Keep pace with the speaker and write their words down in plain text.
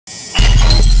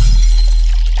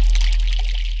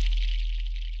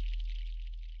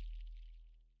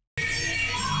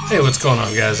Hey, what's going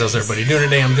on, guys? How's everybody doing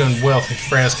today? I'm doing well. Thank you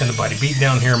for asking. The Body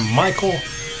Beatdown here, Michael,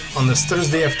 on this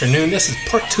Thursday afternoon. This is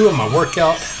part 2 of my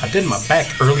workout. I did my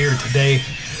back earlier today.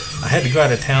 I had to go out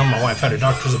of town. My wife had a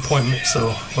doctor's appointment,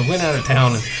 so I went out of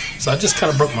town. And so I just kind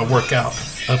of broke my workout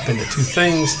up into 2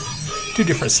 things, 2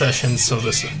 different sessions. So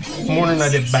this morning I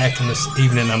did back, and this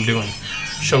evening I'm doing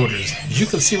shoulders. As you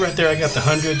can see right there, I got the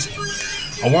hundreds.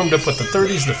 I warmed up with the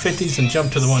 30s, the 50s, and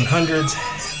jumped to the 100s.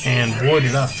 And boy,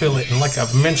 did I feel it. And like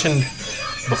I've mentioned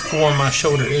before, my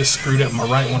shoulder is screwed up, my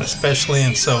right one especially,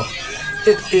 and so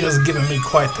it is giving me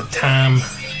quite the time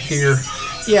here.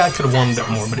 Yeah, I could have warmed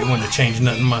up more, but it wouldn't have changed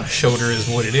nothing. My shoulder is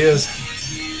what it is.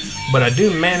 But I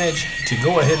do manage to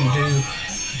go ahead and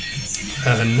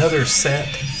do another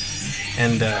set.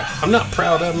 And I'm not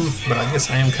proud of them, but I guess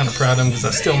I am kind of proud of them because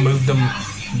I still moved them.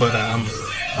 But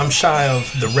I'm shy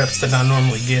of the reps that I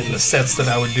normally get and the sets that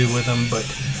I would do with them. But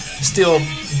still,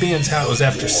 being how it was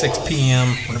after 6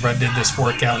 p.m. whenever I did this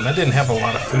workout, and I didn't have a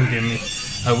lot of food in me.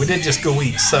 We did just go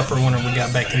eat supper whenever we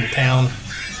got back into town,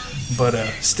 but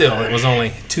still, it was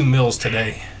only 2 meals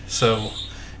today. So,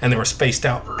 and they were spaced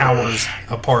out hours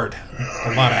apart,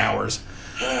 a lot of hours.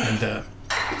 And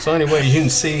so anyway, you can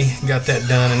see, got that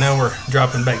done, and now we're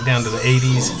dropping back down to the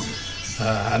 80s.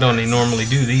 I don't even normally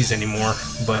do these anymore,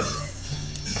 but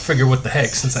I figure what the heck,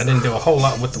 since I didn't do a whole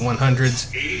lot with the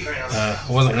 100s,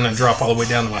 I wasn't going to drop all the way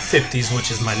down to my 50s, which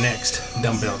is my next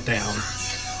dumbbell down.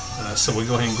 So we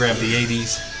go ahead and grab the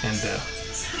 80s, and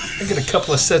I get a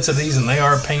couple of sets of these, and they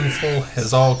are painful,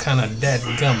 as all kind of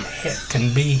dadgum heck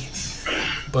can be.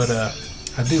 But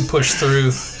I do push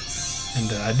through,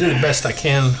 and I do the best I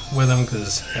can with them,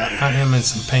 because I am in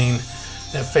some pain.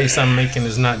 That face I'm making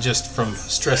is not just from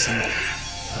stressing,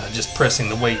 just pressing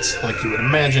the weights like you would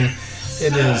imagine.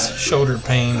 It is shoulder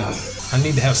pain. I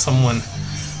need to have someone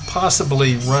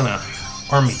possibly run a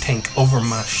army tank over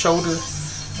my shoulder.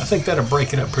 I think that'll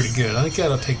break it up pretty good. I think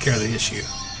that'll take care of the issue.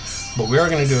 But we are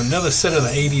going to do another set of the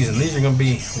 80s, and these are going to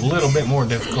be a little bit more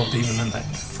difficult even than that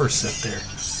first set there.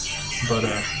 But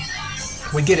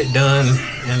we get it done,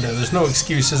 and there's no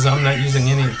excuses. I'm not using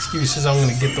any excuses. I'm going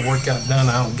to get the workout done.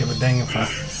 I don't give a dang if I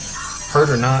hurt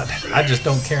or not. I just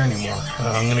don't care anymore.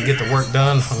 I'm going to get the work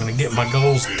done. I'm going to get my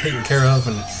goals taken care of,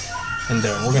 and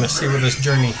we're going to see where this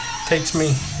journey takes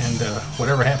me, and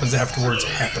whatever happens afterwards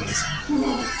happens.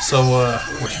 So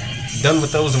we're done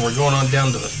with those, and we're going on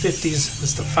down to the 50s. This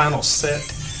is the final set,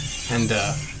 and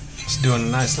just doing a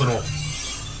nice little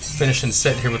finishing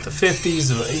set here with the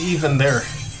 50s. Even they're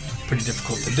pretty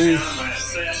difficult to do,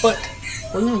 but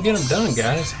we're going to get them done,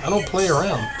 guys. I don't play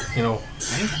around. You know,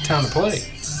 I ain't got time to play,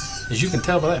 as you can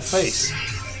tell by that face.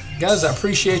 Guys, I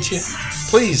appreciate you.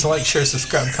 Please like, share,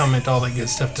 subscribe, comment, all that good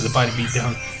stuff to the Body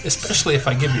Beatdown, especially if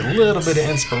I give you a little bit of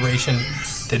inspiration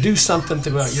to do something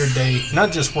throughout your day,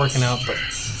 not just working out, but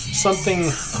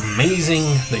something amazing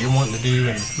that you're wanting to do,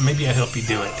 and maybe I help you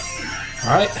do it.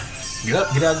 All right? Get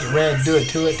up, get out, get rad, do it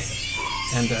to it,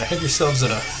 and have yourselves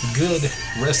a good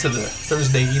rest of the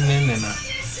Thursday evening and a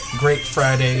great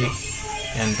Friday.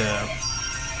 And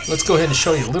let's go ahead and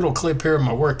show you a little clip here of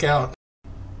my workout.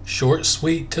 Short,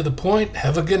 sweet, to the point.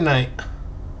 Have a good night.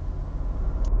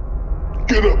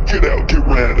 Get up, get out, get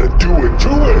rad, and do it to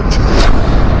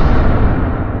it!